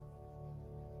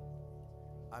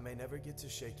I may never get to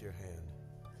shake your hand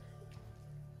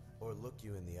or look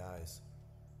you in the eyes.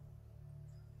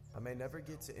 I may never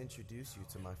get to introduce you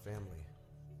to my family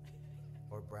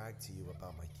or brag to you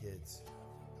about my kids.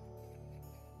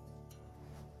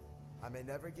 I may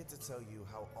never get to tell you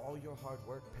how all your hard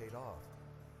work paid off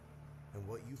and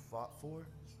what you fought for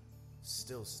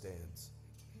still stands.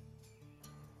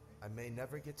 I may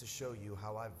never get to show you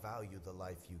how I value the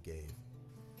life you gave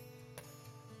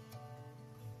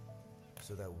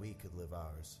so that we could live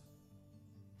ours.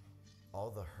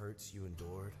 All the hurts you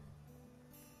endured,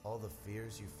 all the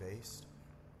fears you faced,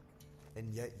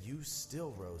 and yet you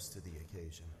still rose to the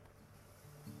occasion.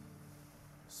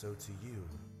 So to you,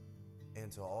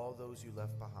 and to all those you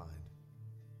left behind,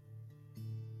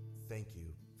 thank you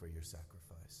for your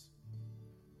sacrifice.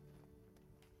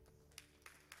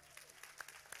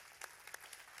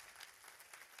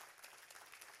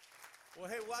 Well,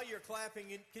 hey, while you're clapping,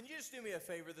 can you just do me a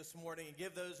favor this morning and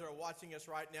give those that are watching us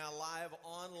right now live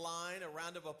online a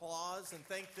round of applause and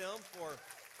thank them for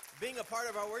being a part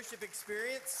of our worship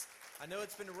experience. I know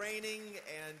it's been raining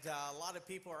and a lot of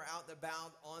people are out and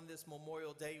about on this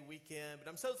Memorial Day weekend, but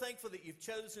I'm so thankful that you've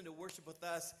chosen to worship with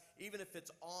us, even if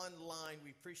it's online. We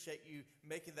appreciate you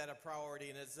making that a priority.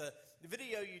 And as the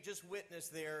video you just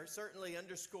witnessed there certainly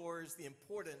underscores the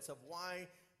importance of why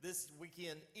this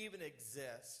weekend even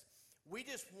exists. We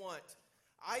just want,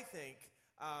 I think,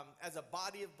 as a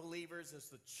body of believers, as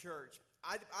the church,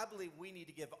 I believe we need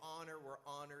to give honor where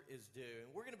honor is due.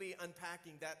 And we're going to be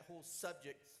unpacking that whole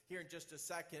subject here in just a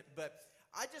second. But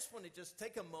I just want to just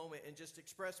take a moment and just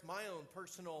express my own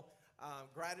personal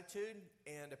gratitude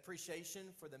and appreciation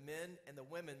for the men and the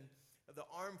women of the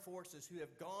armed forces who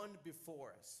have gone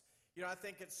before us. You know, I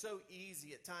think it's so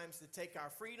easy at times to take our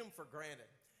freedom for granted.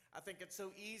 I think it's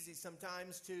so easy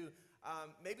sometimes to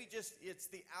maybe just it's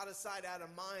the out of sight, out of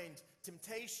mind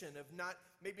temptation of not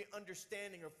maybe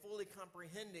understanding or fully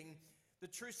comprehending the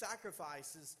true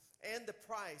sacrifices and the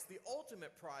price, the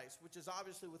ultimate price, which is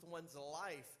obviously with one's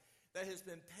life that has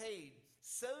been paid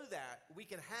so that we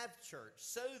can have church,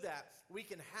 so that we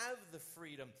can have the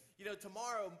freedom. You know,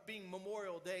 tomorrow being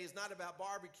Memorial Day is not about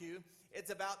barbecue,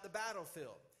 it's about the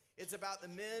battlefield. It's about the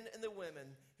men and the women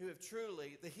who have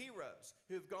truly, the heroes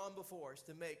who have gone before us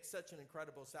to make such an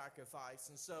incredible sacrifice.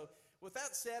 And so, with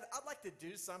that said, I'd like to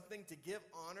do something to give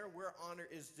honor where honor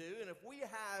is due. And if we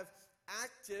have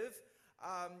active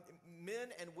men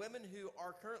and women who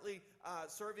are currently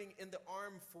serving in the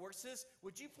armed forces,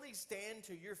 would you please stand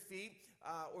to your feet?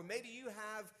 Or maybe you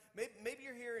have, maybe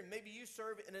you're here and maybe you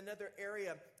serve in another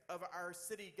area of our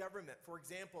city government. For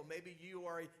example, maybe you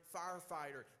are a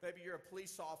firefighter, maybe you're a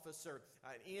police officer,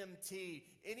 an EMT,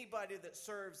 anybody that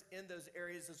serves in those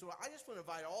areas as well. I just want to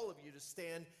invite all of you to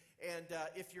stand. And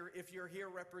if you're here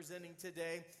representing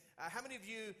today, how many of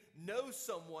you know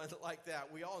someone like that?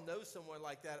 We all know someone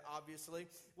like that, obviously.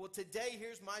 Well, today,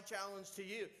 here's my challenge to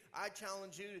you. I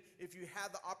challenge you, if you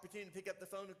have the opportunity to pick up the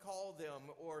phone and call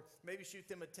them, or maybe shoot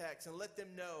them a text and let them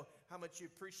know how much you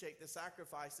appreciate the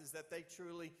sacrifices that they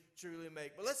truly, truly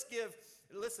make. But let's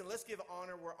give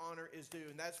honor where honor is due,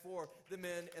 and that's for the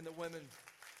men and the women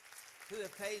who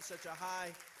have paid such a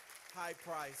high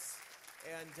price.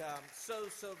 And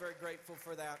so very grateful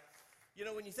for that. You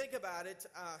know, when you think about it,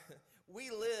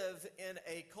 we live in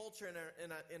a culture,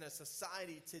 in a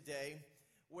society today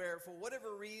where, for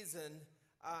whatever reason,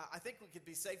 I think we could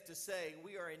be safe to say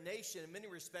we are a nation in many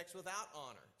respects without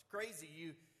honor. It's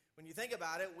crazy. When you think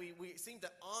about it, we seem to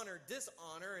honor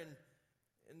dishonor and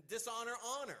dishonor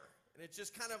honor. And it's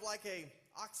just kind of like a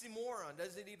oxymoron.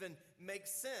 Doesn't even make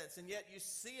sense. And yet you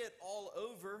see it all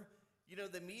over, you know,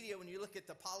 the media. When you look at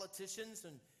the politicians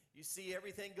and you see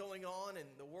everything going on in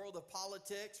the world of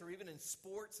politics, or even in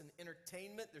sports and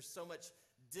entertainment, there's so much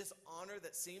dishonor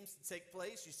that seems to take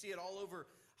place. You see it all over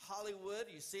Hollywood.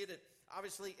 You see it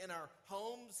obviously in our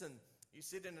homes, and you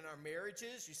see it in our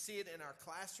marriages. You see it in our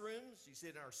classrooms. You see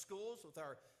it in our schools with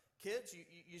our kids.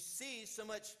 You see so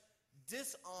much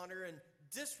dishonor and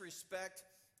disrespect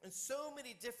in so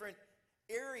many different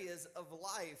areas of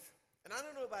life. And I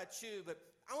don't know about you, but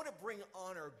I want to bring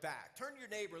honor back. Turn to your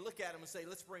neighbor, look at him and say,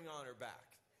 let's bring honor back.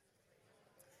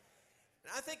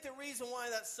 And I think the reason why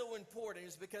that's so important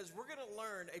is because we're going to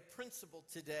learn a principle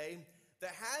today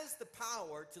that has the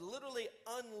power to literally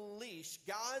unleash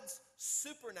God's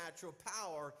supernatural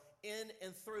power in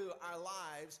and through our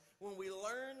lives when we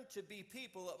learn to be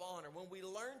people of honor, when we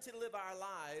learn to live our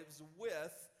lives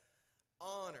with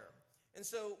honor. And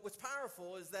so what's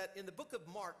powerful is that in the book of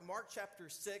Mark chapter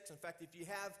 6, in fact, if you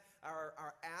have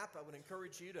our app, I would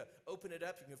encourage you to open it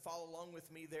up. You can follow along with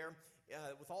me there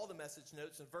with all the message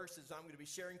notes and verses I'm going to be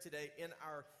sharing today in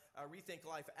our Rethink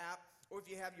Life app. Or if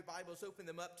you have your Bibles, open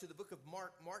them up to the book of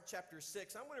Mark chapter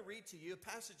 6. I'm going to read to you a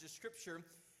passage of Scripture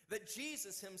that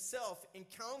Jesus himself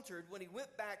encountered when he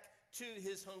went back to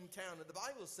his hometown. And the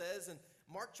Bible says in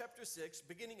Mark chapter 6,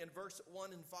 beginning in verse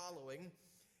 1 and following,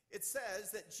 it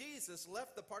says that Jesus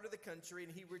left the part of the country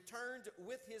and he returned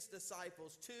with his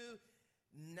disciples to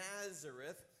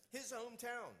Nazareth, his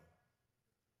hometown.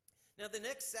 Now the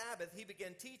next Sabbath he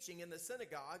began teaching in the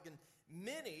synagogue, and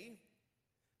many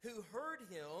who heard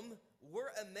him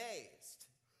were amazed.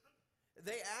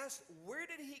 They asked, where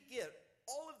did he get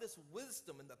all of this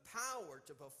wisdom and the power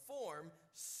to perform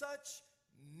such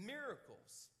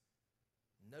miracles?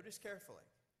 Notice carefully.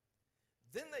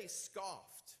 Then they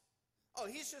scoffed. Oh,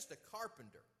 he's just a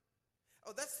carpenter.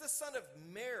 Oh, that's the son of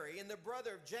Mary and the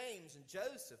brother of James and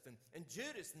Joseph and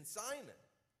Judas and Simon.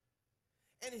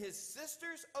 And his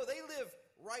sisters, oh, they live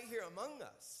right here among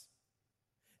us.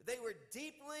 They were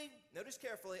deeply, notice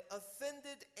carefully,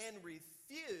 offended and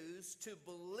refused to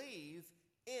believe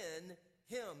in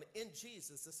him, in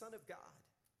Jesus, the Son of God.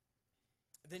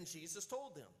 Then Jesus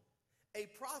told them, a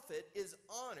prophet is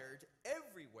honored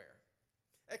everywhere,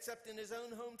 except in his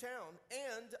own hometown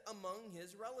and among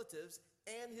his relatives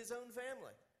and his own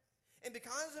family. And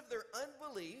because of their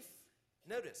unbelief,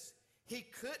 notice, he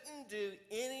couldn't do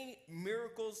any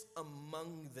miracles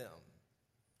among them,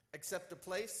 except to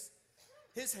place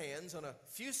his hands on a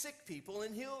few sick people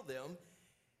and heal them.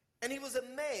 And he was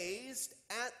amazed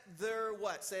at their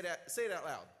what? Say it out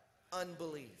loud.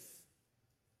 Unbelief.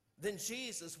 Then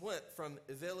Jesus went from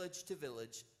village to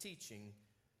village teaching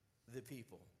the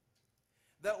people.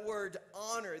 That word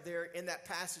honor there in that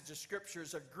passage of Scripture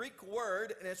is a Greek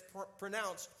word, and it's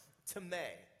pronounced teme.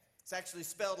 It's actually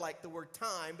spelled like the word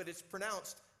time, but it's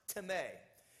pronounced teme.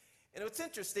 And what's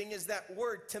interesting is that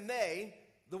word teme,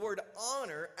 the word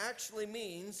honor, actually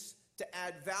means to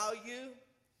add value,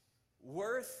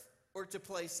 worth, or to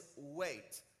place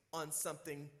weight on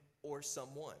something or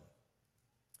someone.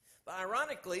 But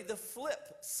ironically, the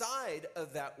flip side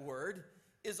of that word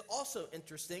is also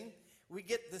interesting. We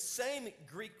get the same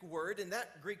Greek word, and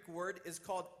that Greek word is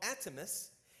called atomus,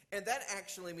 and that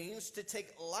actually means to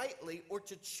take lightly or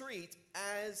to treat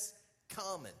as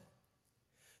common.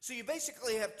 So you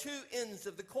basically have two ends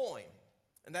of the coin,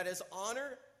 and that is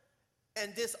honor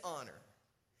and dishonor.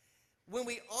 When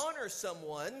we honor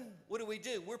someone, what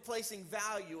do? We're placing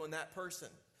value on that person.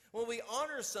 When we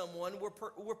honor someone,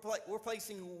 we're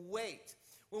placing weight.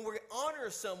 When we honor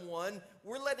someone,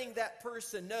 we're letting that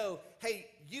person know, hey,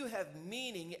 you have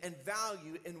meaning and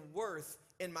value and worth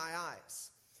in my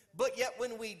eyes. But yet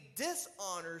when we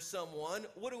dishonor someone,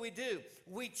 what do?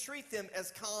 We treat them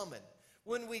as common.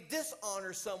 When we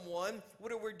dishonor someone,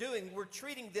 what are we doing? We're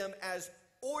treating them as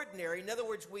ordinary. In other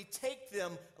words, we take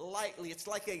them lightly. It's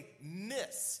like a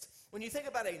mist. When you think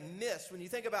about a mist, when you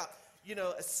think about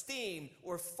a steam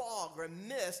or fog or a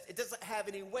mist, it doesn't have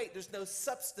any weight. There's no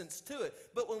substance to it.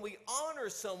 But when we honor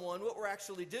someone, what we're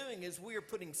actually doing is we are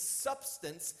putting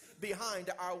substance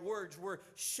behind our words. We're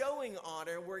showing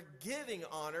honor. We're giving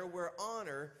honor where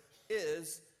honor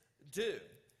is due.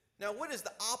 Now, what is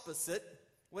the opposite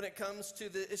when it comes to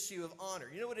the issue of honor?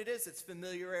 You know what it is? It's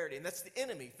familiarity, and that's the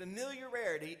enemy.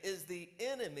 Familiarity is the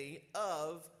enemy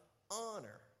of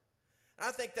honor. And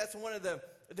I think that's one of the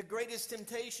greatest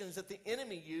temptations that the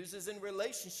enemy uses in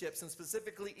relationships, and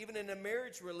specifically even in a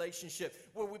marriage relationship,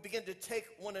 where we begin to take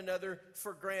one another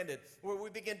for granted, where we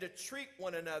begin to treat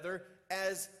one another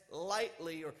as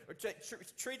lightly, or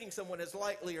treating someone as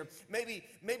lightly, or maybe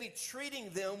treating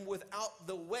them without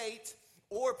the weight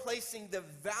or placing the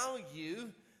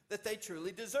value that they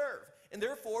truly deserve. And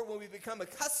therefore, when we become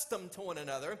accustomed to one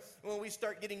another, when we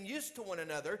start getting used to one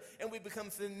another, and we become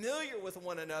familiar with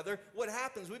one another, what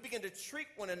happens? We begin to treat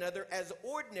one another as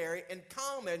ordinary and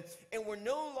common, and we're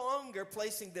no longer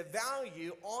placing the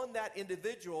value on that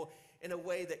individual in a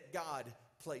way that God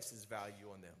places value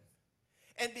on them.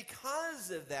 And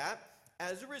because of that,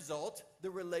 as a result, the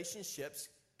relationships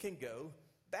can go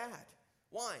bad.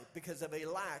 Why? Because of a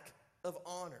lack of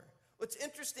honor. What's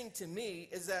interesting to me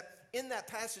is that in that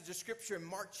passage of Scripture in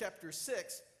Mark chapter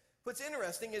 6, what's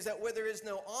interesting is that where there is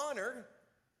no honor,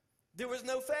 there was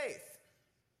no faith.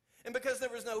 And because there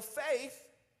was no faith,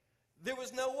 there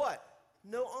was no what?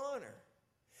 No honor.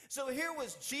 So here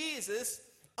was Jesus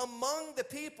among the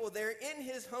people there in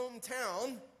his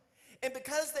hometown, and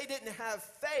because they didn't have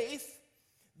faith,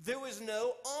 there was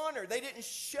no honor. They didn't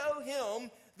show him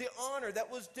the honor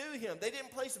that was due him. They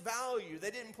didn't place value.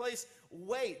 They didn't place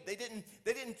weight. They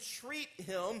didn't treat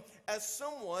him as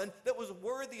someone that was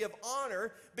worthy of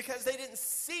honor because they didn't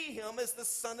see him as the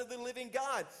Son of the living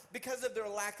God. Because of their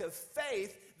lack of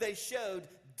faith, they showed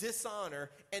dishonor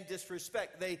and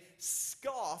disrespect. They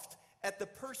scoffed at the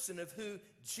person of who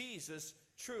Jesus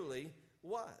truly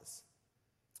was.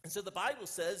 And so the Bible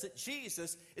says that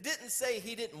Jesus, it didn't say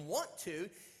he didn't want to.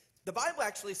 The Bible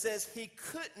actually says he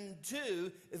couldn't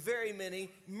do very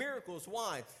many miracles.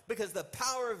 Why? Because the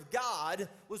power of God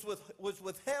was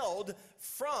withheld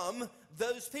from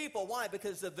those people. Why?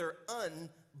 Because of their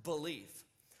unbelief.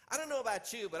 I don't know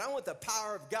about you, but I want the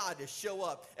power of God to show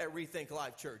up at Rethink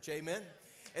Life Church. Amen?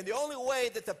 And the only way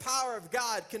that the power of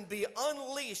God can be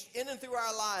unleashed in and through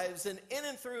our lives and in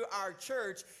and through our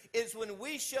church is when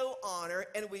we show honor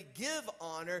and we give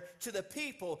honor to the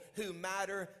people who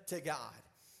matter to God.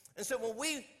 And so when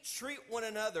we treat one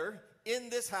another in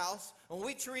this house, when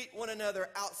we treat one another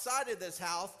outside of this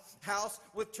house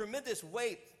with tremendous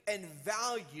weight and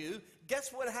value,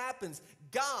 guess what happens?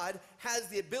 God has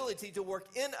the ability to work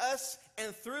in us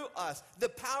and through us. The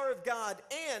power of God,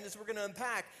 and as we're going to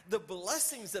unpack, the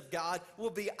blessings of God will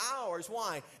be ours.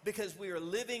 Why? Because we are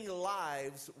living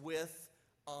lives with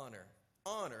honor.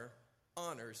 Honor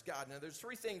honors God. Now, there's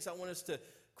three things I want us to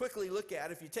quickly look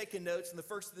at if you're taking notes, and the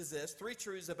first is this: three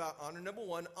truths about honor. Number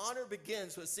one, honor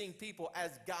begins with seeing people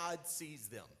as God sees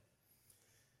them.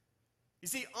 You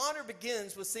see, honor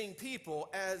begins with seeing people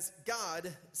as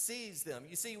God sees them.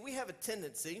 You see, we have a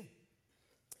tendency,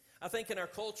 I think in our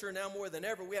culture now more than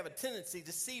ever, we have a tendency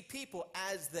to see people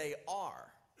as they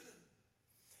are.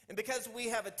 And because we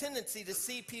have a tendency to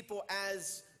see people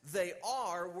as they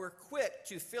are, we're quick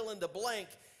to fill in the blank,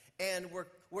 and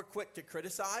we're quick to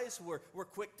criticize, we're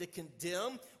quick to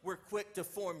condemn, we're quick to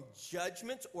form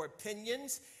judgments or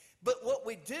opinions. But what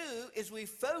we do is we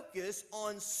focus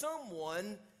on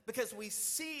someone because we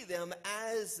see them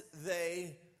as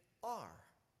they are.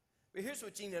 But here's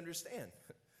what you need to understand.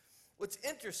 What's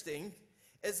interesting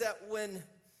is that when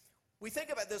we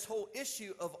think about this whole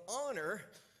issue of honor,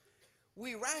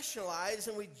 we rationalize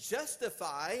and we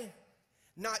justify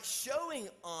not showing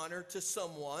honor to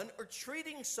someone or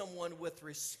treating someone with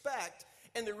respect.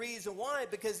 And the reason why,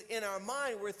 because in our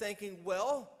mind we're thinking,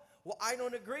 well, I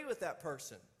don't agree with that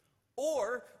person.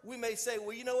 Or we may say,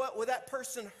 well, you know what? Well, that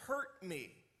person hurt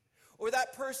me. Or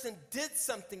that person did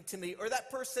something to me, or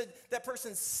that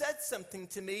person said something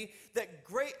to me that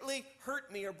greatly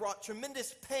hurt me or brought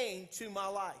tremendous pain to my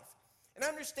life. And I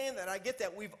understand that. I get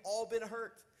that. We've all been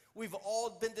hurt. We've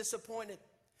all been disappointed.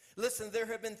 Listen, there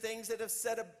have been things that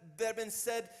have been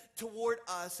said toward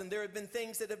us, and there have been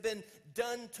things that have been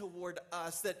done toward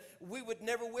us that we would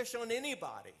never wish on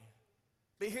anybody.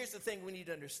 But here's the thing we need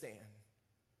to understand.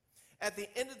 At the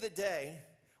end of the day,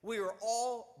 we are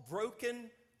all broken,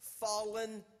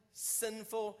 fallen,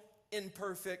 sinful,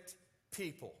 imperfect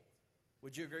people.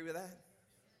 Would you agree with that?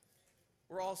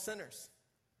 We're all sinners.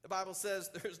 The Bible says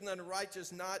there's none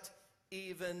righteous, not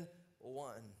even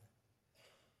one.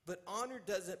 But honor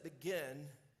doesn't begin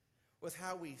with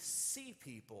how we see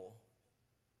people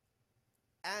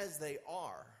as they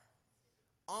are.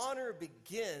 Honor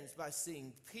begins by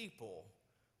seeing people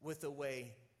with the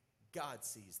way God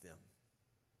sees them.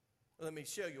 Let me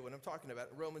show you what I'm talking about.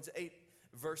 Romans 8,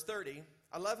 verse 30.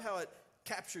 I love how it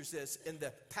captures this in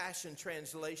the Passion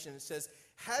Translation. It says,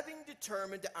 having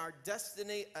determined our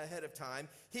destiny ahead of time,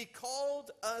 he called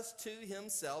us to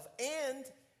himself and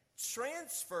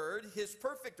transferred his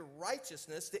perfect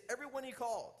righteousness to everyone he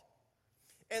called.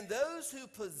 And those who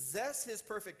possess his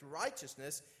perfect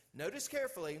righteousness, notice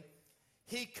carefully,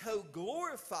 he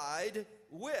co-glorified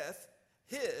with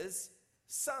his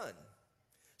Son.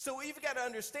 So what you've got to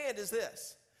understand is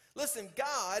this. Listen,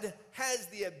 God has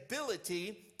the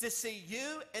ability to see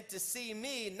you and to see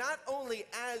me not only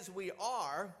as we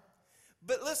are,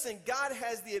 but listen, God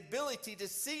has the ability to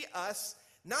see us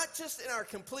not just in our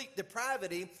complete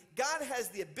depravity. God has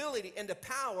the ability and the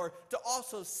power to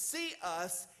also see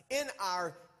us in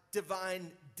our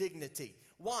divine dignity.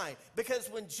 Why? Because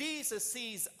when Jesus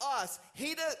sees us,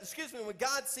 when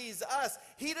God sees us,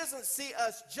 he doesn't see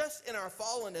us just in our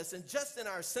fallenness and just in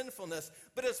our sinfulness,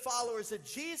 but as followers of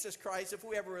Jesus Christ, if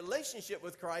we have a relationship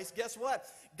with Christ, guess what?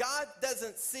 God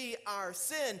doesn't see our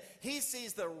sin. He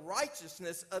sees the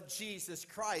righteousness of Jesus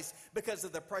Christ because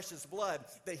of the precious blood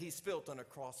that he spilt on a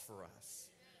cross for us.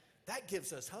 That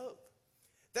gives us hope.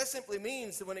 That simply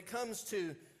means that when it comes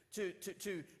to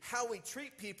how we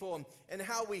treat people and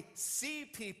how we see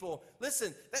people,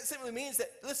 listen, that simply means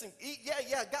that,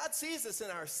 God sees us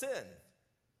in our sin.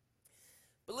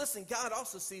 But listen, God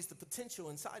also sees the potential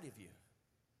inside of you.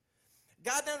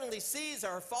 God not only sees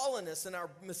our fallenness and our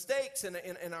mistakes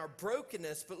and our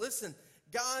brokenness, but listen,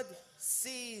 God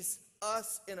sees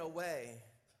us in a way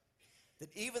that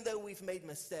even though we've made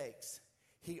mistakes,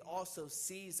 he also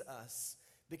sees us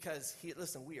because,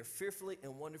 we are fearfully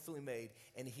and wonderfully made,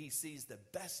 and he sees the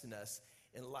best in us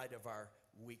in light of our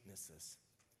weaknesses.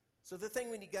 So the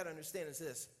thing we got to understand is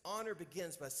this: honor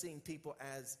begins by seeing people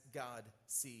as God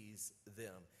sees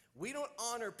them. We don't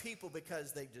honor people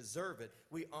because they deserve it.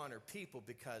 We honor people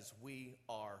because we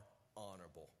are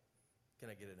honorable. Can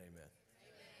I get an amen?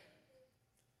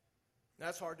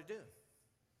 That's hard to do.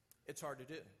 It's hard to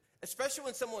do. Especially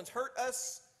when someone's hurt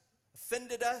us,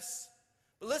 offended us.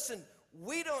 But listen,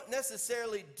 we don't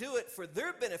necessarily do it for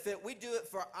their benefit. We do it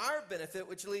for our benefit,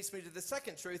 which leads me to the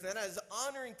second truth, and that is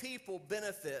honoring people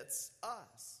benefits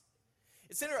us.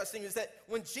 It's interesting is that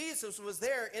when Jesus was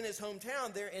there in his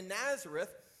hometown, there in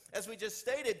Nazareth, as we just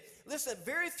stated, listen,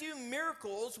 very few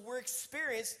miracles were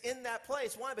experienced in that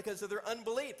place. Why? Because of their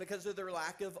unbelief, because of their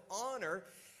lack of honor.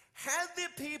 Had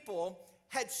the people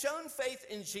had shown faith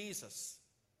in Jesus,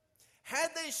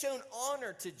 had they shown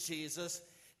honor to Jesus,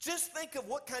 just think of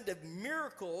what kind of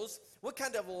miracles, what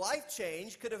kind of life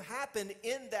change could have happened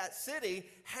in that city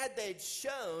had they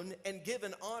shown and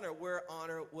given honor where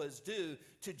honor was due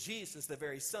to Jesus, the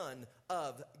very Son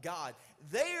of God.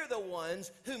 They are the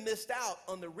ones who missed out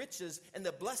on the riches and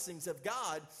the blessings of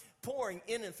God pouring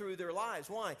in and through their lives.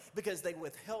 Why? Because they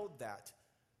withheld that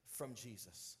from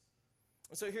Jesus.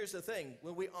 And so here's the thing.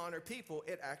 When we honor people,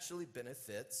 it actually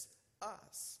benefits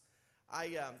us.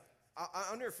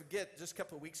 I'll never forget just a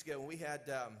couple of weeks ago when we had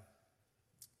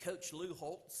Coach Lou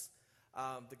Holtz,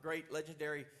 the great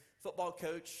legendary football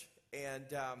coach, and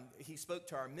he spoke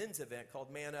to our men's event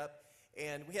called Man Up,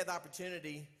 and we had the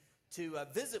opportunity to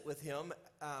visit with him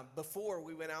before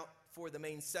we went out for the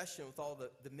main session with all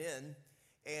the men.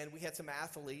 And we had some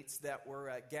athletes that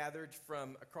were gathered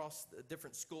from across the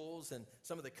different schools and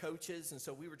some of the coaches. And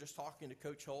so we were just talking to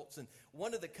Coach Holtz. And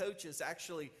one of the coaches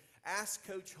actually asked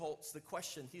Coach Holtz the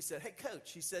question. He said, "Hey,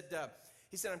 Coach," he said,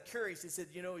 "I'm curious." He said,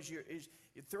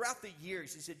 throughout the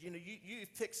years, he said,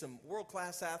 you've picked some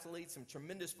world-class athletes, some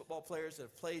tremendous football players that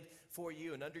have played for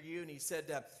you and under you. And he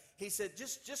said,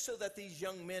 just so that these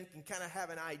young men can kind of have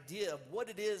an idea of what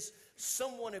it is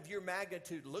someone of your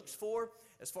magnitude looks for,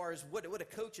 as far as what a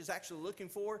coach is actually looking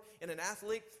for in an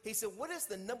athlete. He said, what is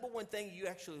the number one thing you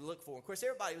actually look for? Of course,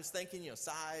 everybody was thinking,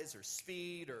 size or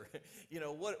speed or,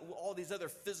 what all these other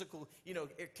physical,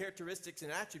 characteristics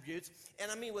and attributes. And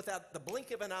I mean, without the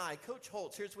blink of an eye, Coach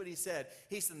Holtz, here's what he said.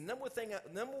 He said, the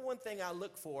number one thing I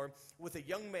look for with a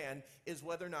young man is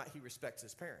whether or not he respects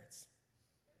his parents.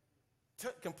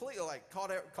 Completely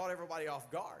caught everybody off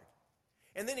guard.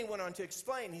 And then he went on to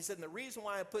explain. He said, and the reason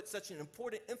why I put such an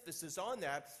important emphasis on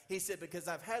that, he said, because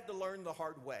I've had to learn the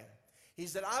hard way. He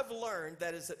said, I've learned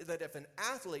that if an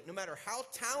athlete, no matter how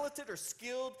talented or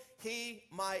skilled he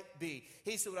might be,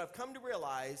 he said, what I've come to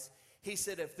realize, he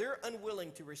said, if they're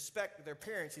unwilling to respect their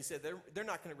parents, he said, they're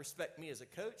not going to respect me as a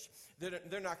coach.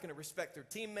 They're not going to respect their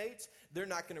teammates. They're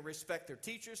not going to respect their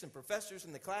teachers and professors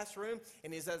in the classroom.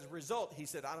 And as a result, he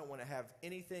said, I don't want to have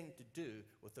anything to do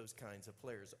with those kinds of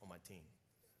players on my team.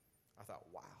 I thought,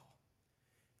 wow.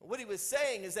 What he was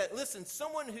saying is that, listen,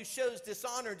 someone who shows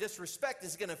dishonor and disrespect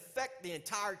is going to affect the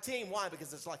entire team. Why?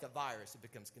 Because it's like a virus. It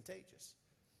becomes contagious.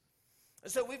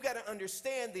 And so we've got to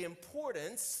understand the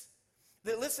importance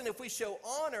that, listen, if we show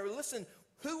honor, listen,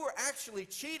 who we're actually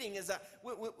cheating is that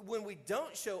when we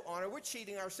don't show honor, we're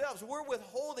cheating ourselves. We're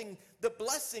withholding the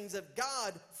blessings of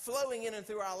God flowing in and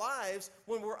through our lives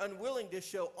when we're unwilling to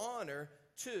show honor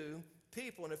to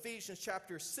people. In Ephesians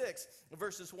chapter 6,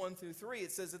 verses 1 through 3,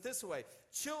 it says it this way: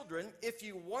 children, if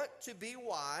you want to be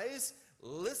wise,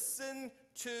 listen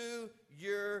to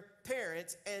your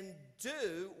parents and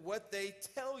do what they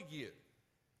tell you.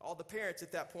 All the parents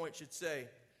at that point should say,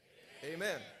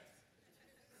 Amen.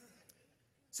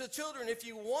 So children, if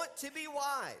you want to be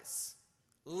wise,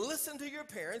 listen to your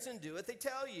parents and do what they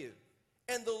tell you.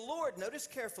 And the Lord, notice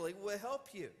carefully, will help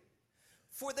you.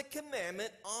 For the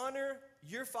commandment, honor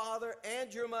your father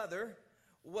and your mother,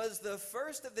 was the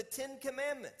first of the 10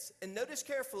 commandments. And notice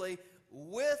carefully,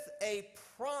 with a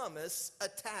promise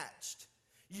attached.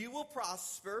 You will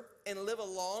prosper and live a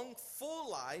long,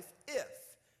 full life if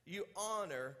you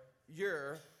honor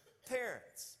your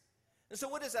parents. And so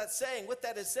what is that saying? What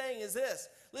that is saying is this.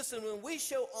 Listen, when we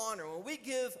show honor, when we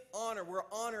give honor where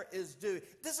honor is due,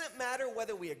 it doesn't matter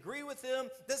whether we agree with them,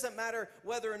 doesn't matter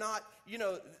whether or not,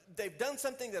 they've done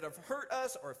something that have hurt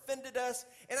us or offended us.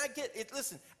 And I get it.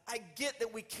 Listen, I get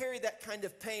that we carry that kind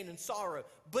of pain and sorrow.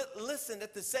 But listen,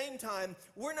 at the same time,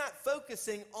 we're not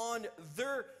focusing on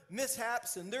their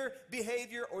mishaps and their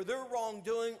behavior or their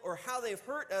wrongdoing or how they've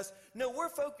hurt us. No, we're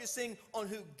focusing on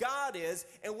who God is,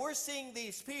 and we're seeing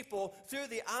these people through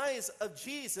the eyes of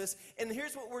Jesus. And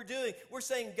here's what we're doing. We're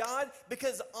saying, God,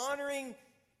 because honoring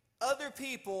other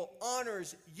people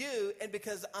honors you, and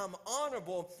because I'm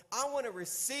honorable, I want to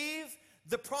receive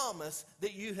the promise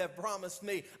that you have promised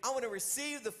me. I want to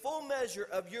receive the full measure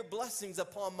of your blessings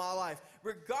upon my life.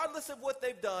 Regardless of what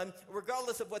they've done,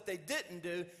 regardless of what they didn't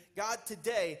do, God,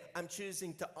 today I'm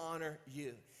choosing to honor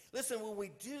you. Listen, when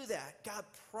we do that, God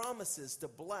promises to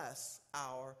bless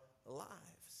our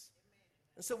lives.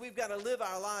 And so we've got to live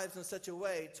our lives in such a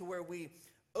way to where we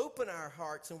open our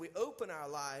hearts and we open our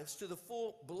lives to the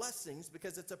full blessings,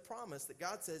 because it's a promise that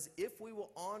God says if we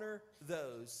will honor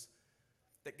those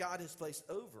that God has placed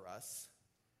over us,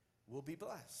 we'll be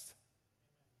blessed.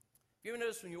 You ever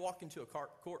notice when you walk into a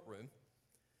courtroom,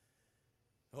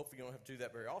 hopefully you don't have to do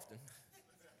that very often,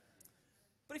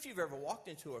 but if you've ever walked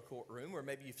into a courtroom, or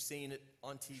maybe you've seen it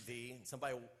on TV, and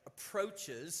somebody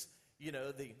approaches,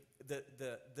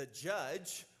 the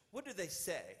judge, what do they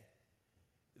say?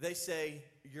 They say,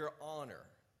 Your Honor.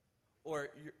 Or,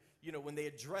 when they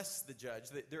address the judge,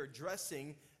 they're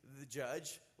addressing the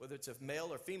judge, whether it's a male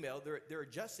or female, they're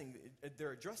addressing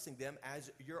them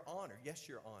as Your Honor. Yes,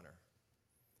 Your Honor.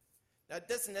 Now, it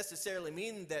doesn't necessarily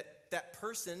mean that that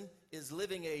person is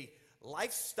living a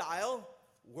lifestyle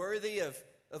worthy of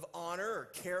honor or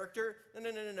character.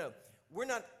 No. We're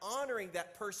not honoring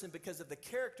that person because of the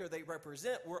character they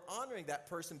represent. We're honoring that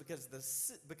person because of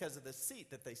the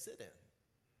seat that they sit in.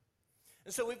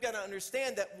 And so we've got to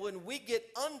understand that when we get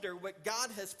under what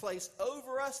God has placed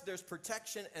over us, there's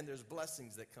protection and there's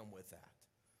blessings that come with that.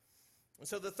 And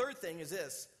so the third thing is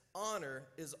this: honor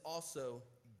is also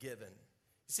given.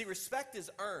 You see, respect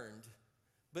is earned,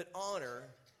 but honor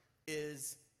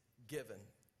is given.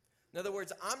 In other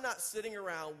words, I'm not sitting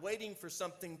around waiting for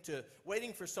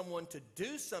someone to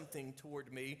do something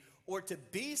toward me or to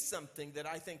be something that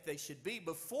I think they should be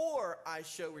before I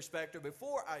show respect or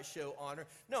before I show honor.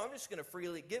 No, I'm just going to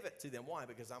freely give it to them. Why?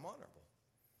 Because I'm honorable.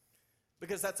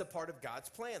 Because that's a part of God's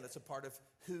plan. That's a part of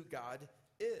who God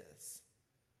is.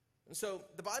 And so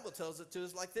the Bible tells it to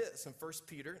us like this in 1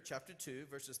 Peter chapter 2,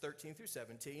 verses 13 through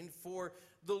 17. For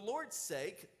the Lord's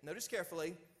sake, notice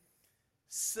carefully,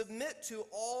 submit to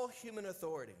all human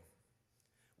authority,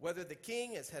 whether the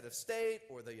king as head of state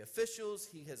or the officials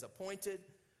he has appointed.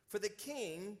 For the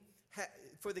king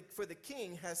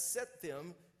has sent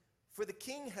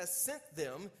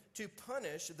them to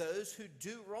punish those who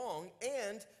do wrong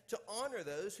and to honor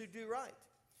those who do right.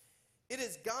 It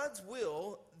is God's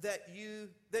will that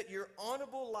your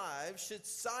honorable lives should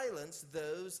silence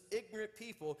those ignorant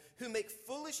people who make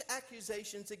foolish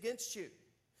accusations against you.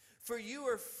 For you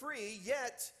are free,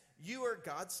 yet you are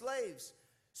God's slaves.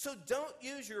 So don't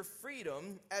use your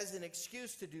freedom as an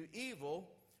excuse to do evil.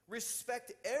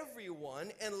 Respect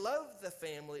everyone and love the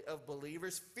family of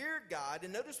believers. Fear God,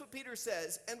 and notice what Peter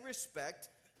says, and respect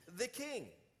the king.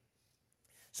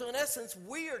 So in essence,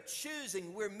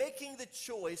 we're making the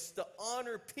choice to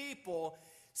honor people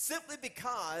simply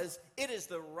because it is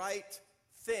the right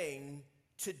thing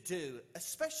to do,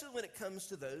 especially when it comes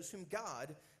to those whom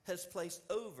God has placed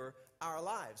over our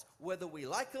lives. Whether we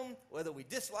like them, whether we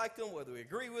dislike them, whether we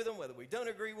agree with them, whether we don't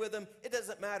agree with them, it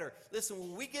doesn't matter. Listen,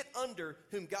 when we get under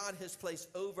whom God has placed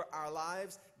over our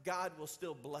lives, God will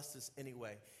still bless us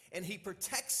anyway. And he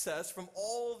protects us from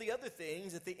all the other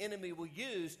things that the enemy will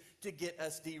use to get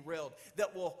us derailed,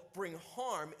 that will bring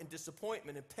harm and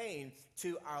disappointment and pain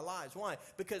to our lives. Why?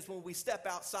 Because when we step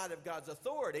outside of God's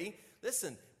authority,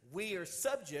 listen, we are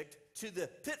subject to the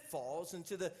pitfalls and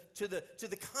to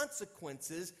the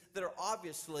consequences that are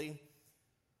obviously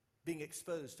being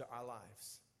exposed to our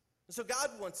lives. And so God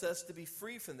wants us to be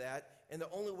free from that, and the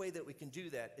only way that we can do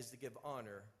that is to give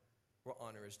honor where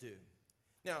honor is due.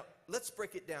 Now, let's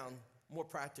break it down more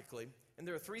practically, and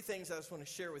there are three things I just want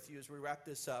to share with you as we wrap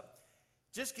this up.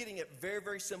 Just getting it very,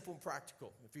 very simple and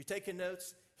practical. If you're taking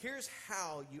notes, here's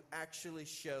how you actually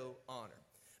show honor.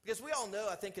 Because we all know,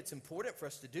 I think it's important for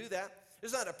us to do that.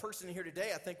 There's not a person here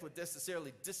today I think would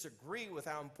necessarily disagree with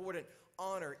how important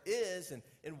honor is and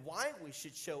why we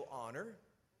should show honor.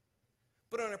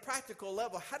 But on a practical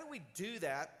level, how do we do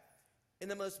that in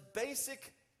the most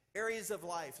basic areas of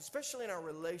life, especially in our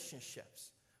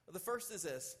relationships? Well, the first is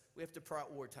this: we have to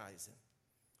prioritize it.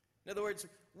 In other words,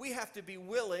 we have to be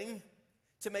willing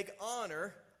to make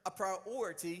honor a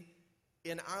priority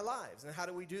in our lives. And how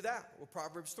do we do that? Well,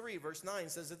 Proverbs 3, verse 9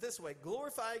 says it this way: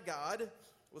 glorify God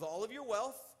with all of your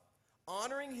wealth,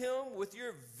 honoring him with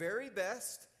your very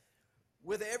best,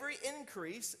 with every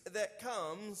increase that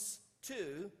comes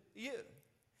to you.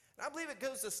 I believe it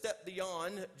goes a step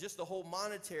beyond just the whole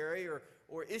monetary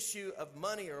or issue of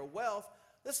money or wealth.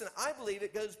 Listen, I believe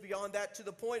it goes beyond that to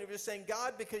the point of just saying,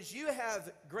 God, because you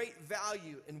have great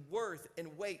value and worth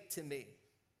and weight to me,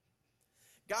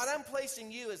 God, I'm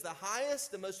placing you as the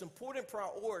highest, the most important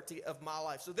priority of my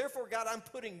life. So therefore, God, I'm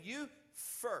putting you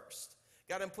first.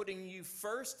 God, I'm putting you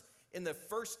first in the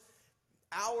first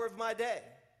hour of my day.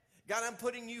 God, I'm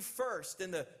putting you first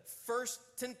in the first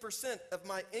 10% of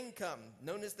my income,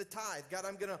 known as the tithe. God,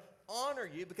 I'm going to honor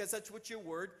you because that's what your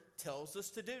word tells us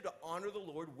to do, to honor the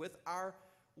Lord with our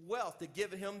wealth, to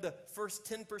give him the first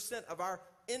 10% of our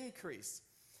increase.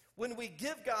 When we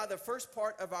give God the first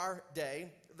part of our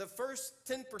day, the first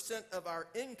 10% of our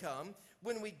income,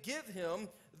 when we give him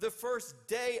the first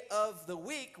day of the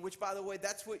week, which, by the way,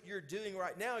 that's what you're doing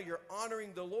right now. You're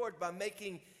honoring the Lord by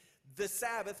making the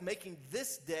Sabbath, making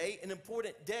this day an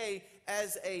important day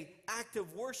as an act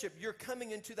of worship. You're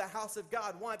coming into the house of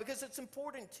God. Why? Because it's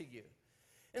important to you.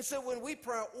 And so when we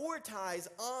prioritize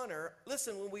honor,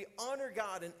 listen, when we honor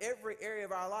God in every area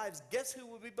of our lives, guess who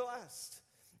will be blessed?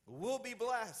 We'll be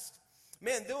blessed.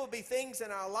 Man, there will be things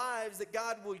in our lives that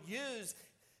God will use,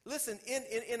 listen,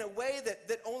 in a way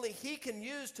that only he can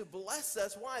use to bless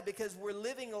us. Why? Because we're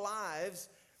living lives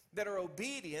that are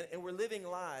obedient and we're living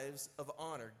lives of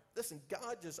honor. Listen,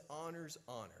 God just honors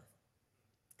honor.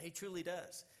 He truly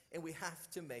does. And we have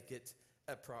to make it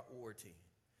a priority.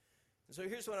 And so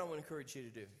here's what I want to encourage you to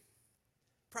do.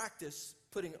 Practice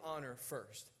putting honor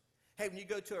first. Hey, when you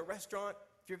go to a restaurant,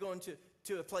 if you're going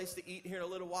to a place to eat here in a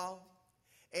little while,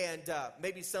 and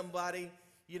maybe somebody,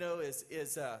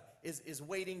 is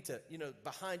waiting to,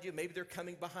 behind you. Maybe they're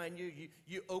coming behind you.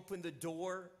 You open the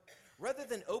door. Rather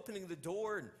than opening the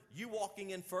door and you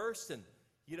walking in first, and,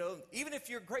 even if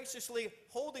you're graciously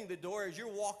holding the door as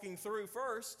you're walking through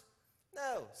first,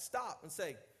 no, stop and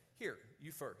say, here,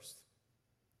 you first.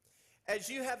 As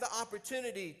you have the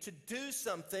opportunity to do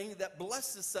something that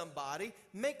blesses somebody,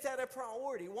 make that a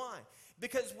priority. Why?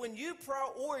 Because when you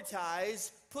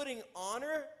prioritize putting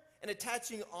honor and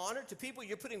attaching honor to people,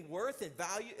 you're putting worth and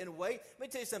value and weight. Let me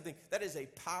tell you something. That is a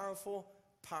powerful,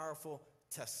 powerful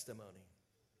testimony.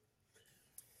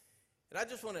 And I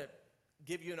just want to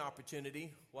give you an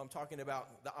opportunity, while I'm talking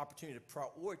about the opportunity to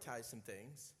prioritize some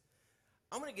things,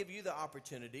 I'm going to give you the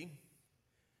opportunity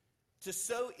to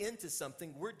sow into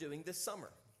something we're doing this summer.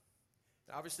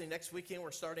 And obviously, next weekend,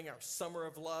 we're starting our Summer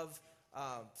of Love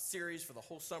series for the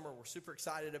whole summer. We're super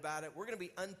excited about it. We're going to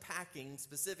be unpacking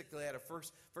specifically out of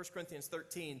 1 Corinthians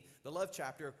 13, the love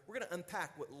chapter. We're going to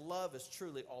unpack what love is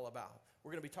truly all about.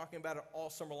 We're going to be talking about it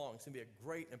all summer long. It's going to be a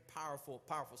great and powerful,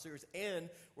 powerful series. And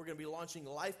we're going to be launching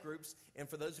life groups. And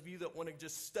for those of you that want to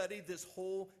just study this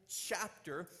whole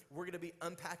chapter, we're going to be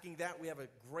unpacking that. We have a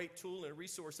great tool and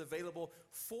resource available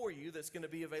for you that's going to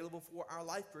be available for our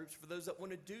life groups for those that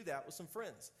want to do that with some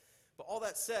friends. But all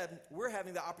that said, we're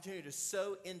having the opportunity to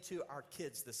sow into our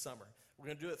kids this summer. We're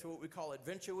going to do it through what we call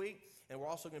Adventure Week, and we're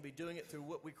also going to be doing it through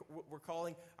what we're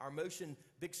calling our Motion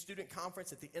Big Student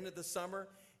Conference at the end of the summer.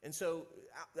 And so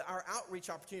our outreach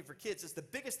opportunity for kids is the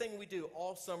biggest thing we do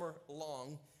all summer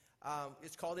long.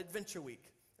 It's called Adventure Week,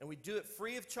 and we do it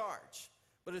free of charge.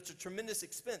 But it's a tremendous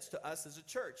expense to us as a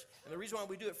church. And the reason why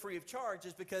we do it free of charge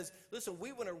is because, listen,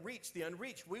 we want to reach the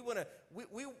unreached. We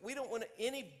don't want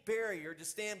any barrier to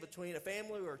stand between a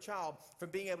family or a child from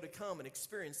being able to come and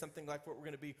experience something like what we're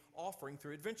going to be offering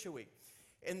through Adventure Week.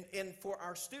 And for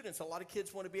our students, a lot of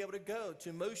kids want to be able to go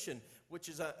to Motion, which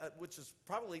is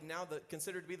probably now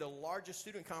considered to be the largest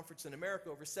student conference in America.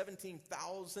 Over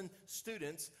 17,000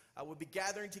 students will be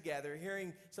gathering together,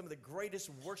 hearing some of the greatest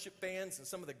worship bands and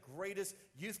some of the greatest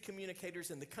youth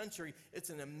communicators in the country. It's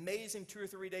an amazing 2 or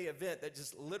 3 day event that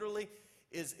just literally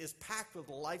is packed with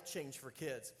life change for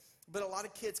kids. But a lot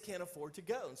of kids can't afford to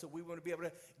go. And so we want to be able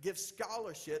to give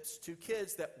scholarships to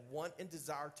kids that want and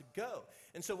desire to go.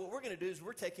 And so what we're going to do is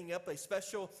we're taking up a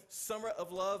special Summer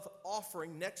of Love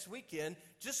offering next weekend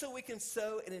just so we can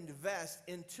sow and invest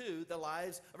into the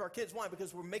lives of our kids. Why?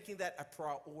 Because we're making that a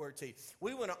priority.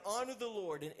 We want to honor the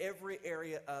Lord in every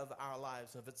area of our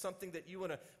lives. And if it's something that you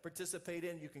want to participate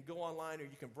in, you can go online or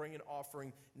you can bring an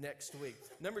offering next week.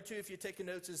 Number 2, if you're taking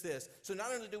notes, is this. So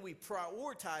not only do we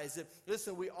prioritize it,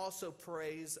 listen, we also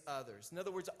praise others. In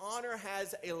other words, honor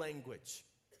has a language.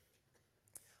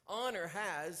 Honor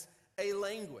has a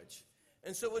language.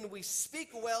 And so when we speak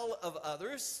well of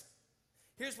others,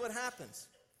 here's what happens.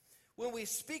 When we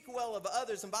speak well of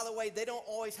others, and by the way, they don't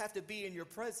always have to be in your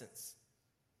presence.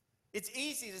 It's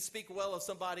easy to speak well of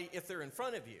somebody if they're in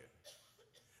front of you.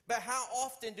 But how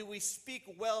often do we speak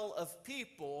well of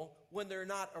people when they're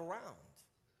not around?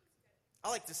 I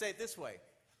like to say it this way.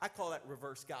 I call that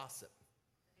reverse gossip.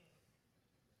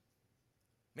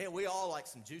 Man, we all like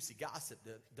some juicy gossip,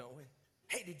 don't we?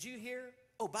 Hey, did you hear?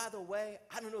 Oh, by the way,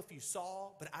 I don't know if you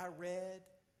saw, but I read.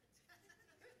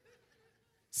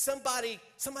 Somebody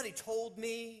told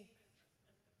me.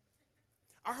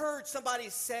 I heard somebody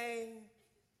saying.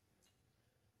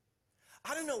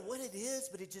 I don't know what it is,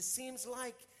 but it just seems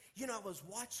like, I was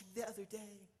watching the other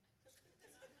day.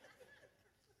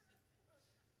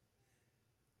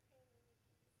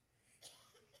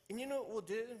 And you know what we'll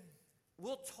do?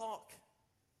 We'll talk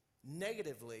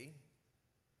negatively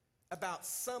about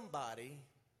somebody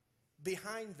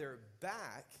behind their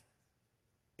back.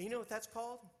 And you know what that's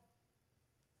called?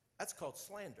 That's called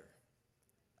slander.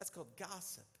 That's called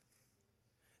gossip.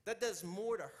 That does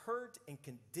more to hurt and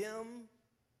condemn.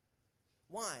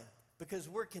 Why? Because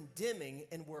we're condemning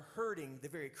and we're hurting the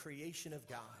very creation of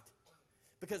God.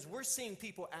 Because we're seeing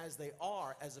people as they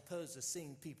are as opposed to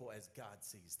seeing people as God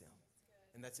sees them.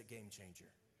 And that's a game changer.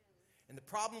 And the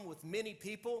problem with many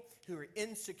people who are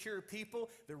insecure people,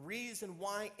 the reason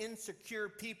why insecure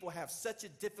people have such a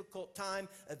difficult time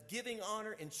of giving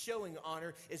honor and showing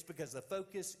honor is because the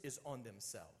focus is on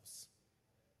themselves.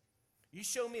 You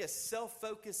show me a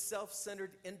self-focused,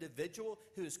 self-centered individual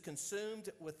who is consumed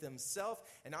with themselves,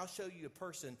 and I'll show you a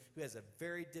person who has a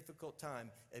very difficult time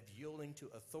of yielding to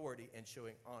authority and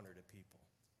showing honor to people.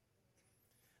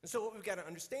 And so what we've got to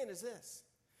understand is this.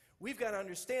 We've got to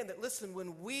understand that, listen,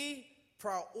 when we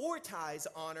prioritize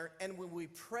honor and when we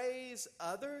praise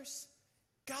others,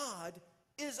 God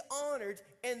is honored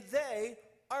and they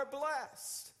are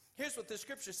blessed. Here's what the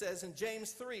scripture says in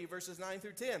James 3, verses 9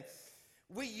 through 10.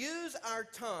 We use our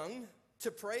tongue to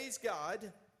praise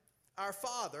God, our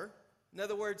Father. In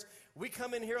other words, we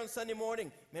come in here on Sunday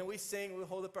morning, man, we sing, we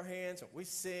hold up our hands, and we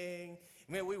sing.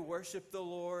 Man, we worship the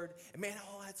Lord. And man,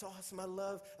 oh, that's awesome. I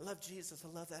love Jesus. I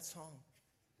love that song.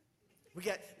 We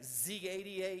got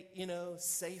Z88,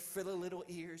 safe for the little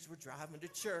ears. We're driving to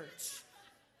church.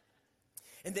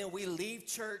 And then we leave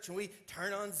church and we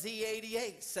turn on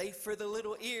Z88, safe for the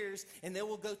little ears. And then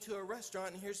we'll go to a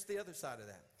restaurant, and here's the other side of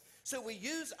that. So we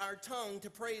use our tongue to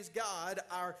praise God,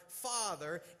 our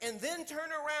Father, and then turn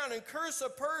around and curse a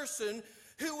person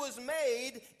who was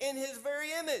made in his very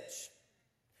image.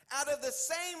 Out of the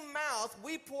same mouth,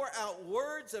 we pour out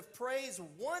words of praise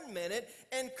 1 minute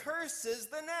and curses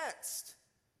the next.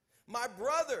 My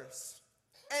brothers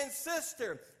and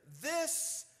sister,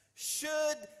 this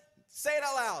should, say it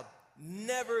out loud,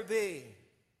 never be.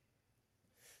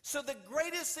 So the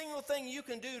greatest single thing you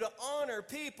can do to honor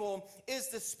people is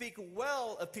to speak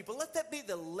well of people. Let that be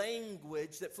the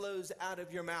language that flows out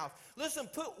of your mouth. Listen,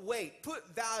 put weight,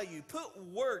 put value, put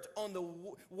worth on the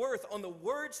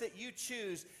words that you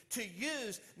choose to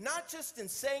use, not just in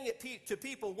saying it to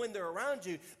people when they're around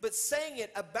you, but saying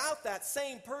it about that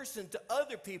same person to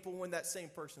other people when that same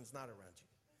person's not around you.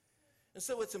 And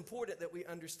so it's important that we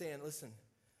understand, listen,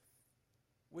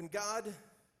 when God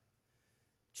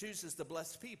chooses to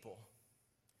bless people,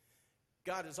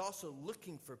 God is also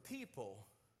looking for people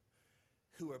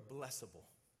who are blessable.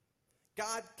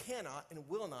 God cannot and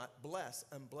will not bless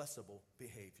unblessable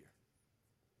behavior.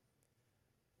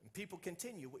 And people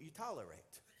continue what you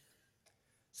tolerate.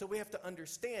 So we have to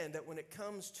understand that when it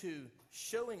comes to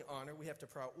showing honor, we have to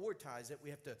prioritize it. We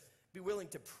have to be willing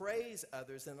to praise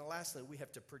others. And then lastly, we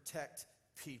have to protect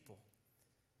people.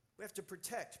 We have to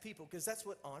protect people because that's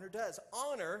what honor does.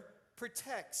 Honor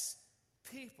protects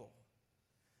people.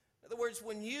 In other words,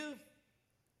 when you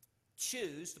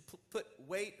choose to put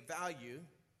weight, value,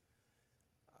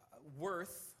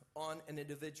 worth on an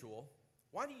individual,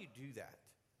 why do you do that?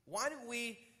 Let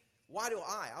me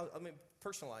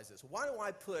personalize this. Why do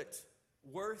I put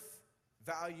worth,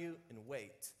 value, and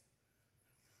weight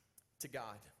to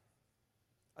God?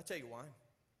 I'll tell you why.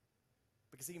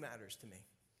 Because he matters to me.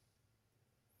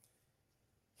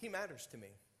 He matters to me.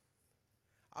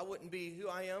 I wouldn't be who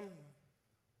I am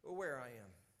or where I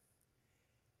am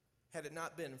had it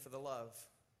not been for the love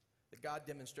that God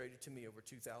demonstrated to me over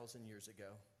 2,000 years ago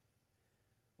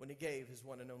when he gave his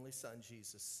one and only son,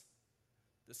 Jesus,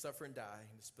 to suffer and die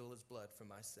and to spill his blood for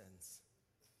my sins.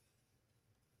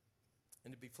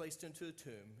 And to be placed into a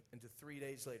tomb and to 3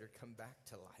 days later come back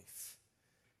to life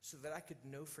so that I could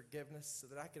know forgiveness, so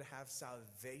that I could have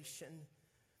salvation,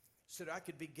 so that I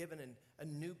could be given a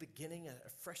new beginning, a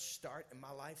fresh start in my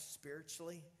life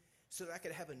spiritually, so that I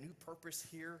could have a new purpose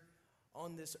here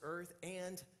on this earth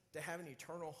and to have an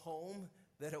eternal home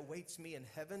that awaits me in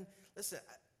heaven. Listen,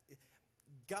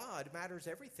 God matters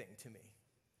everything to me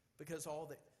because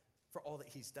for all that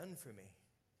he's done for me.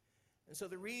 And so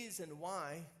the reason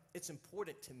why it's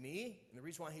important to me, and the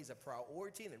reason why he's a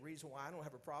priority, and the reason why I don't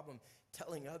have a problem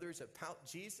telling others about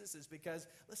Jesus is because,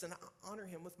 listen, I honor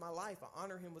him with my life. I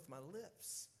honor him with my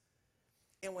lips.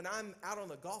 And when I'm out on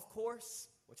the golf course,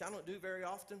 which I don't do very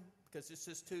often because it's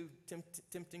just too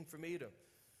tempting for me to, the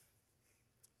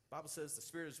Bible says the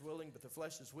spirit is willing, but the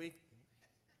flesh is weak.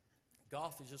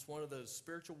 Golf is just one of those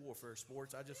spiritual warfare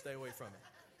sports. I just stay away from it.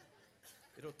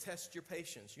 It'll test your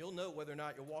patience. You'll know whether or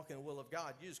not you're walking the will of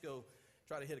God. You just go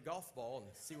try to hit a golf ball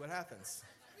and see what happens.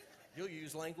 You'll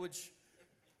use language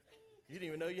you didn't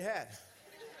even know you had.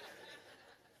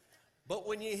 But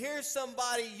when you hear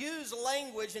somebody use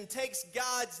language and takes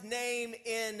God's name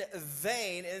in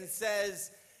vain and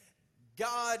says,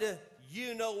 God,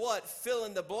 you know what, fill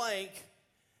in the blank,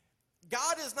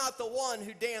 God is not the one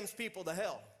who damns people to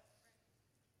hell.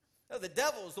 No, the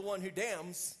devil is the one who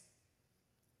damns.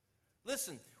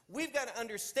 Listen, we've got to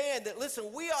understand that,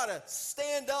 listen, we ought to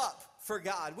stand up for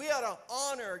God. We ought to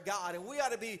honor God, and we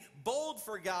ought to be bold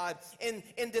for God in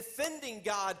defending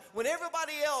God when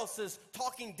everybody else is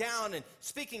talking down and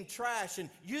speaking trash and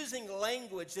using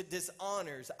language that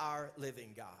dishonors our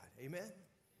living God. Amen?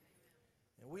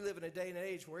 And we live in a day and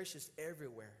age where it's just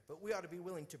everywhere. But we ought to be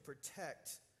willing to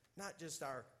protect not just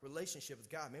our relationship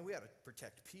with God. Man, we ought to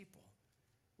protect people.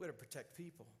 We ought to protect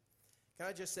people. Can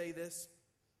I just say this?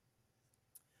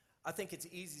 I think it's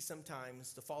easy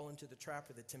sometimes to fall into the trap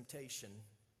of the temptation,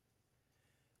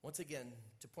 once again,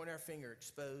 to point our finger,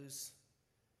 expose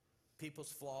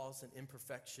people's flaws and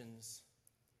imperfections.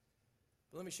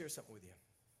 But let me share something with you.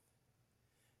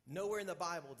 Nowhere in the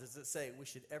Bible does it say we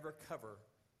should ever cover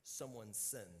someone's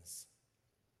sins.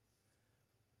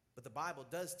 But the Bible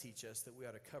does teach us that we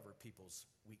ought to cover people's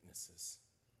weaknesses.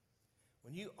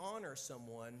 When you honor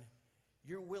someone,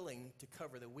 you're willing to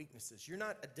cover their weaknesses. You're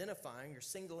not identifying or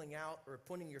singling out or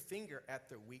pointing your finger at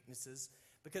their weaknesses,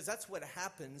 because that's what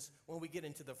happens when we get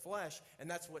into the flesh, and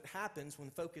that's what happens when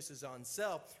focus is on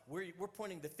self. We're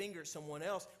pointing the finger at someone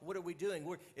else. What are we doing?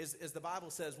 As the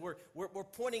Bible says, we're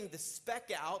pointing the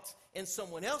speck out in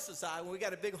someone else's eye when we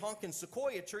got a big honking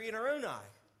sequoia tree in our own eye.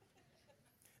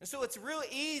 And so it's real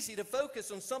easy to focus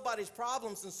on somebody's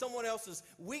problems and someone else's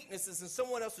weaknesses and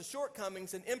someone else's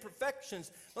shortcomings and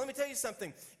imperfections. But let me tell you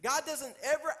something. God doesn't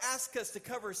ever ask us to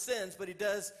cover sins, but he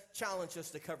does challenge us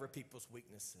to cover people's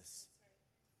weaknesses.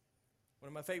 One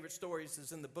of my favorite stories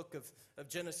is in the book of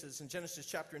Genesis, in Genesis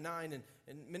chapter 9. And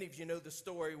many of you know the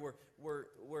story where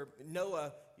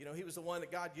Noah, he was the one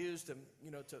that God used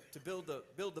to build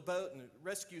the boat and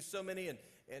rescue so many and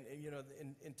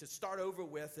to start over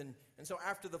with. And so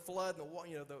after the flood,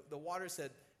 the waters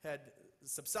had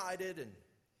subsided, and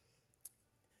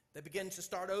they began to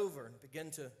start over and begin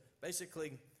to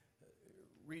basically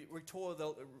toil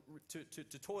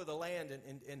the land,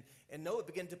 and Noah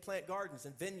began to plant gardens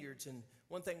and vineyards, and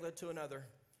one thing led to another.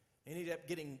 And he ended up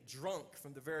getting drunk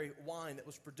from the very wine that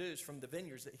was produced from the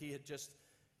vineyards that he had just,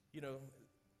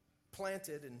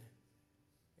 planted. And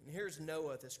here's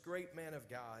Noah, this great man of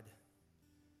God.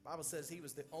 The Bible says he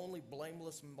was the only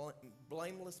blameless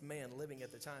man living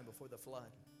at the time before the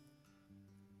flood.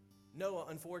 Noah,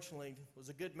 unfortunately, was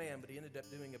a good man, but he ended up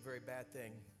doing a very bad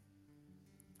thing.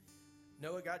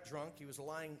 Noah got drunk. He was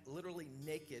lying literally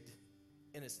naked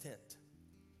in his tent.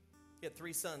 He had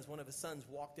 3 sons. One of his sons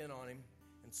walked in on him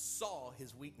and saw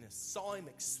his weakness, saw him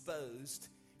exposed,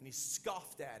 and he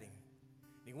scoffed at him.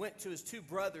 And he went to his 2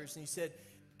 brothers and he said,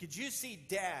 "Could you see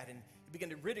Dad?" And he began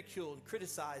to ridicule and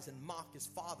criticize and mock his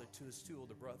father to his 2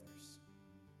 older brothers.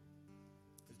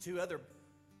 The 2 other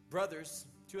brothers,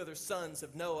 2 other sons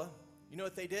of Noah, you know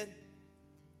what they did?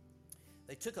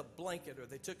 They took a blanket, or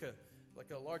they took a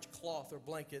large cloth or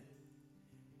blanket,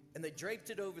 and they draped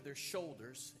it over their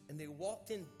shoulders, and they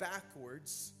walked in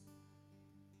backwards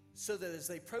so that as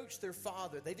they approached their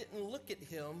father, they didn't look at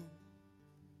him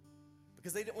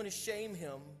because they didn't want to shame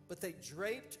him, but they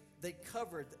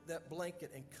covered that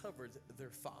blanket and covered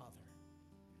their father.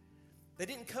 They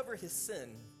didn't cover his sin.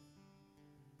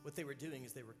 What they were doing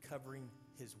is they were covering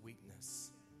his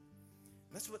weakness.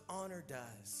 And that's what honor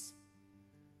does.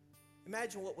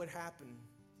 Imagine what would happen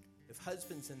if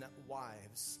husbands and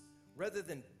wives, rather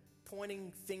than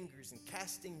pointing fingers and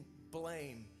casting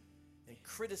blame and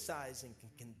criticizing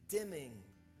and condemning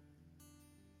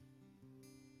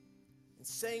and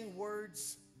saying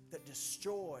words that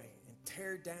destroy and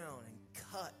tear down and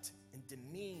cut and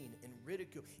demean and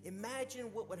ridicule.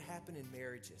 Imagine what would happen in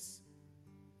marriages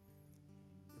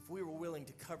if we were willing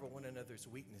to cover one another's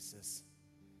weaknesses,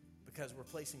 because we're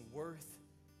placing worth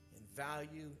and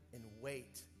value and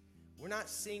weight. We're not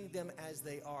seeing them as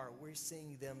they are. We're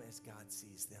seeing them as God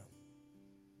sees them.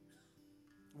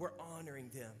 We're honoring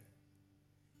them.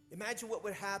 Imagine what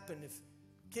would happen if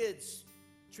kids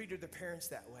treated their parents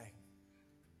that way.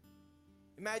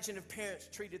 Imagine if parents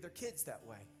treated their kids that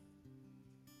way.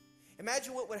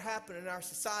 Imagine what would happen in our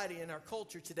society and our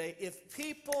culture today if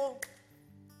people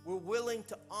were willing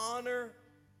to honor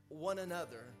one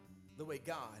another the way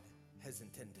God has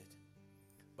intended,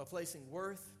 by placing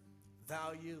worth,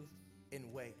 value,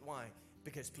 and weight. Why?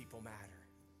 Because people matter.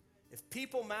 If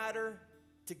people matter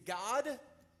to God,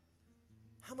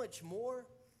 how much more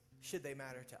should they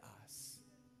matter to us?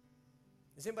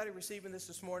 Is anybody receiving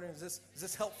this morning? Is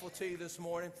this helpful to you this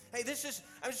morning? Hey, I'm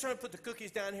just trying to put the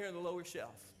cookies down here on the lower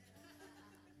shelf.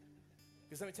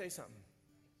 Because let me tell you something.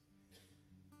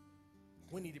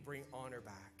 We need to bring honor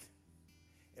back.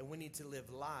 And we need to live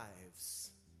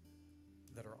lives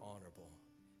that are honorable.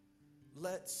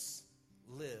 Let's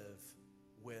live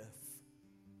with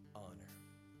honor.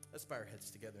 Let's bow our heads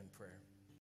together in prayer.